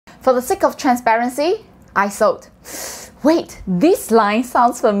For the sake of transparency, I sold. Wait, this line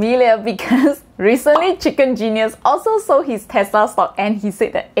sounds familiar because recently Chicken Genius also sold his Tesla stock and he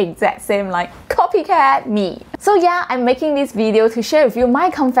said the exact same line. Copycat me. So yeah, I'm making this video to share with you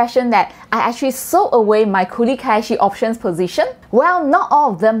my confession that I actually sold away my Kurikaeshi options position. Well, not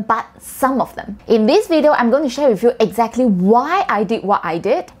all of them, but some of them. In this video, I'm going to share with you exactly why I did what I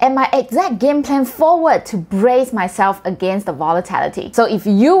did and my exact game plan forward to brace myself against the volatility. So if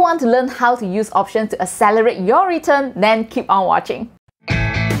you want to learn how to use options to accelerate your return, then keep on watching.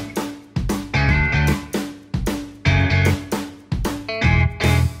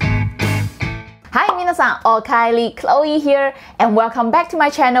 Hi minasan, Kylie, Chloe here, and welcome back to my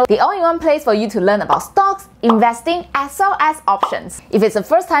channel, the all-in-one place for you to learn about stocks, investing, as well as options. If it's the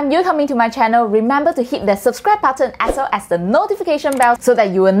first time you're coming to my channel, remember to hit the subscribe button as well as the notification bell so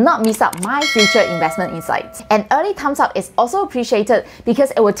that you will not miss out my future investment insights. An early thumbs up is also appreciated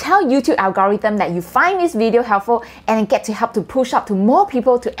because it will tell YouTube algorithm that you find this video helpful and get to help to push up to more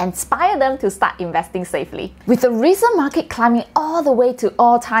people to inspire them to start investing safely. With the recent market climbing all the way to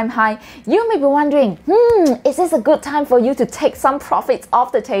all-time high, you may be wondering, is this a good time for you to take some profits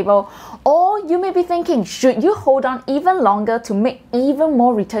off the table? Or you may be thinking, should you hold on even longer to make even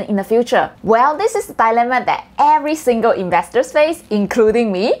more return in the future? Well, this is the dilemma that every single investor face,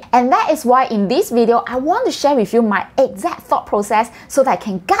 including me. And that is why in this video, I want to share with you my exact thought process so that I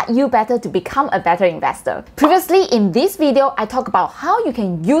can guide you better to become a better investor. Previously in this video, I talked about how you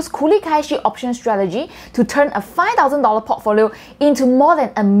can use Kurikaeshi option strategy to turn a $5,000 portfolio into more than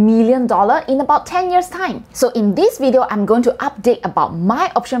 $1 million in about 10 years time. So in this video, I'm going to update about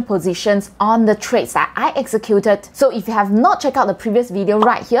my option positions on the trades that I executed. So if you have not checked out the previous video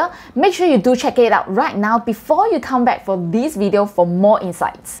right here, make sure you do check it out right now before you come back for this video for more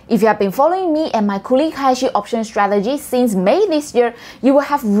insights. If you have been following me and my Kurikaeshi option strategy since May this year, you will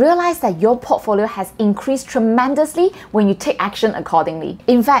have realized that your portfolio has increased tremendously when you take action accordingly.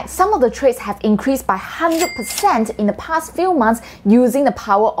 In fact, some of the trades have increased by 100% in the past few months using the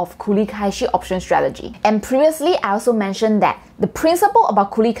power of Kurikaeshi option strategy. And previously, I also mentioned that the principle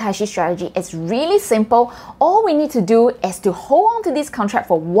about Kurikaeshi strategy is really simple. All we need to do is to hold on to this contract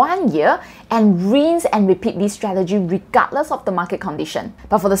for 1 year and rinse and repeat this strategy regardless of the market condition.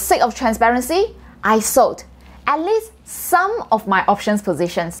 But for the sake of transparency, I sold at least some of my options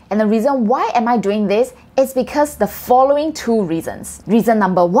positions. And the reason why am I doing this is because the following two reasons. Reason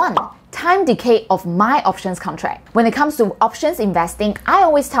number one, time decay of my options contract. When it comes to options investing, I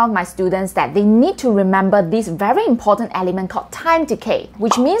always tell my students that they need to remember this very important element called time decay,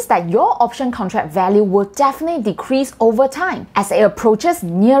 which means that your option contract value will definitely decrease over time as it approaches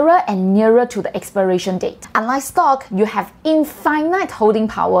nearer and nearer to the expiration date. Unlike stock, you have infinite holding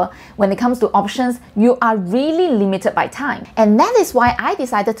power. When it comes to options, you are really limited by time. And that is why I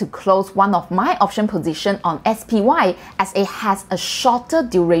decided to close one of my option position on SPY as it has a shorter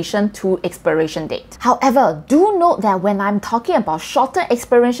duration to expiration date. However, do note that when I'm talking about shorter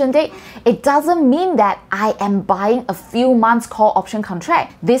expiration date, it doesn't mean that I am buying a few months call option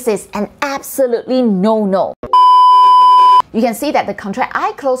contract. This is an absolutely no-no. You can see that the contract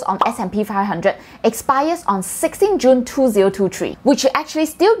I closed on S&P 500 expires on 16 June 2023, which actually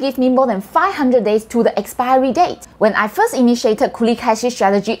still gives me more than 500 days to the expiry date. When I first initiated Kurikaeshi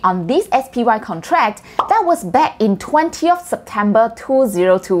strategy on this SPY contract, that was back in 20th September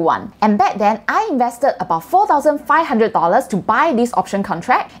 2021. And back then, I invested about $4,500 to buy this option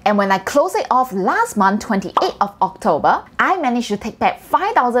contract. And when I closed it off last month, 28th of October, I managed to take back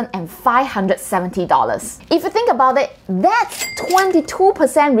 $5,570. If you think about it, that's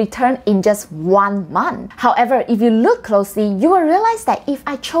 22% return in just 1 month. However, if you look closely, you will realize that if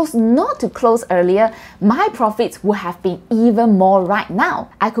I chose not to close earlier, my profits would have been even more right now.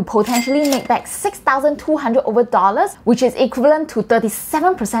 I could potentially make back $6,200 over dollars, which is equivalent to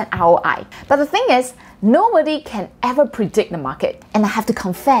 37% ROI. But the thing is, nobody can ever predict the market. And I have to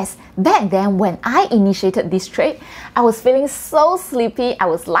confess, back then when I initiated this trade, I was feeling so sleepy, I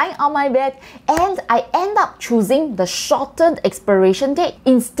was lying on my bed, and I end up choosing the shortened expiration date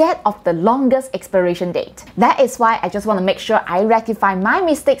instead of the longest expiration date. That is why I just want to make sure I rectify my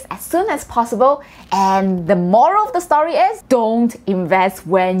mistakes as soon as possible. And the moral of the story is, don't invest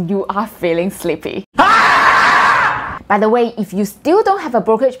when you are feeling sleepy. By the way, if you still don't have a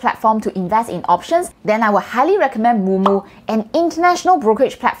brokerage platform to invest in options, then I would highly recommend Moomoo, an international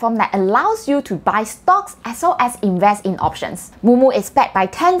brokerage platform that allows you to buy stocks as well as invest in options. Moomoo is backed by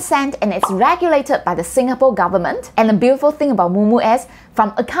Tencent and it's regulated by the Singapore government. And the beautiful thing about Moomoo is,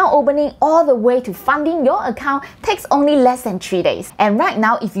 From account opening all the way to funding your account takes only less than 3 days. And right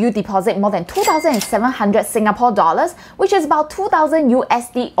now, if you deposit more than 2,700 Singapore dollars, which is about 2,000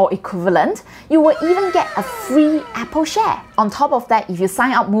 USD or equivalent, you will even get a free Apple share. On top of that, if you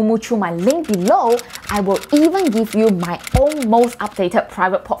sign up Moomoo through my link below, I will even give you my own most updated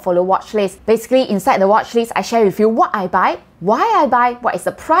private portfolio watch list. Basically, inside the watch list, I share with you what I buy, why I buy, what is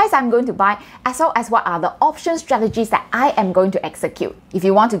the price I'm going to buy, as well as what are the option strategies that I am going to execute. If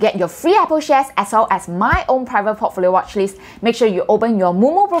you want to get your free Apple shares as well as my own private portfolio watch list, make sure you open your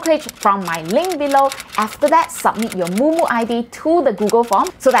Moomoo brokerage from my link below. After that, submit your Moomoo ID to the Google form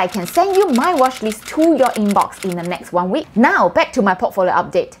so that I can send you my watch list to your inbox in the next 1 week. Now, back to my portfolio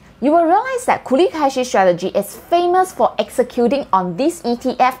update. You will realize that Kurikaeshi strategy is famous for executing on this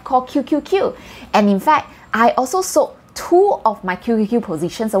ETF called QQQ. And in fact, I also sold 2 of my QQQ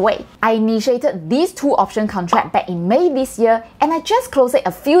positions away. I initiated these 2 option contracts back in May this year, and I just closed it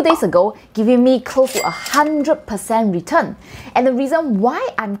a few days ago, giving me close to 100% return. And the reason why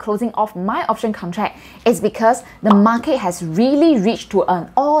I'm closing off my option contract is because the market has really reached to an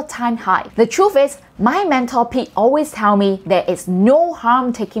all-time high. The truth is, my mentor Pete always tells me there is no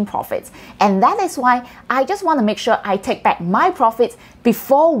harm taking profits, and that is why I just want to make sure I take back my profits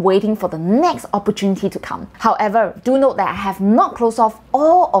before waiting for the next opportunity to come. However, do note that I have not closed off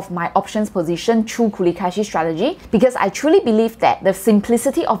all of my options position through Kurikaeshi strategy because I truly believe that the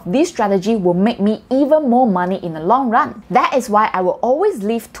simplicity of this strategy will make me even more money in the long run. That is why I will always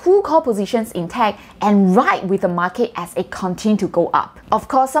leave 2 core positions intact and ride with the market as it continues to go up. Of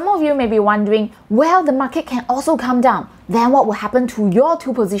course, some of you may be wondering, well, the market can also come down. Then what will happen to your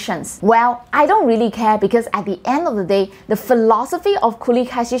 2 positions? Well, I don't really care because at the end of the day, the philosophy of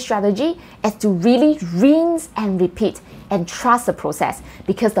Kurikaeshi strategy is to really rinse and repeat and trust the process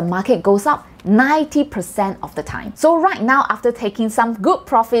because the market goes up 90% of the time. So right now, after taking some good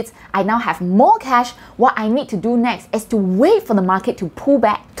profits, I now have more cash. What I need to do next is to wait for the market to pull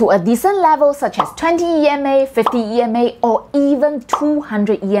back to a decent level such as 20 EMA, 50 EMA, or even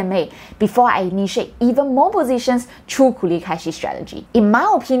 200 EMA before I initiate even more positions through Kurikaeshi strategy. In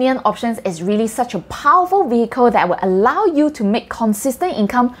my opinion, options is really such a powerful vehicle that will allow you to make consistent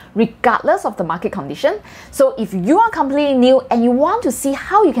income regardless of the market condition. So if you are completely new and you want to see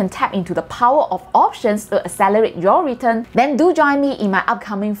how you can tap into the power of options to accelerate your return, then do join me in my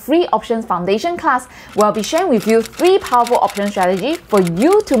upcoming free options foundation class where I'll be sharing with you 3 powerful option strategies for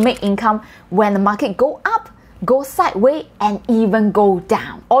you to make income when the market go up, go sideways, and even go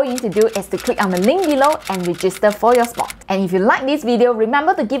down. All you need to do is to click on the link below and register for your spot. And if you like this video,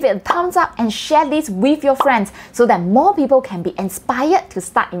 remember to give it a thumbs up and share this with your friends so that more people can be inspired to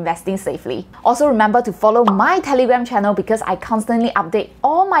start investing safely. Also remember to follow my Telegram channel because I constantly update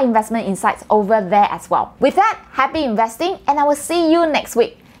all my investment insights over there as well. With that, happy investing, and I will see you next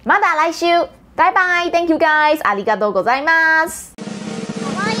week. また来週! Bye bye! Thank you guys! ありがとうございます!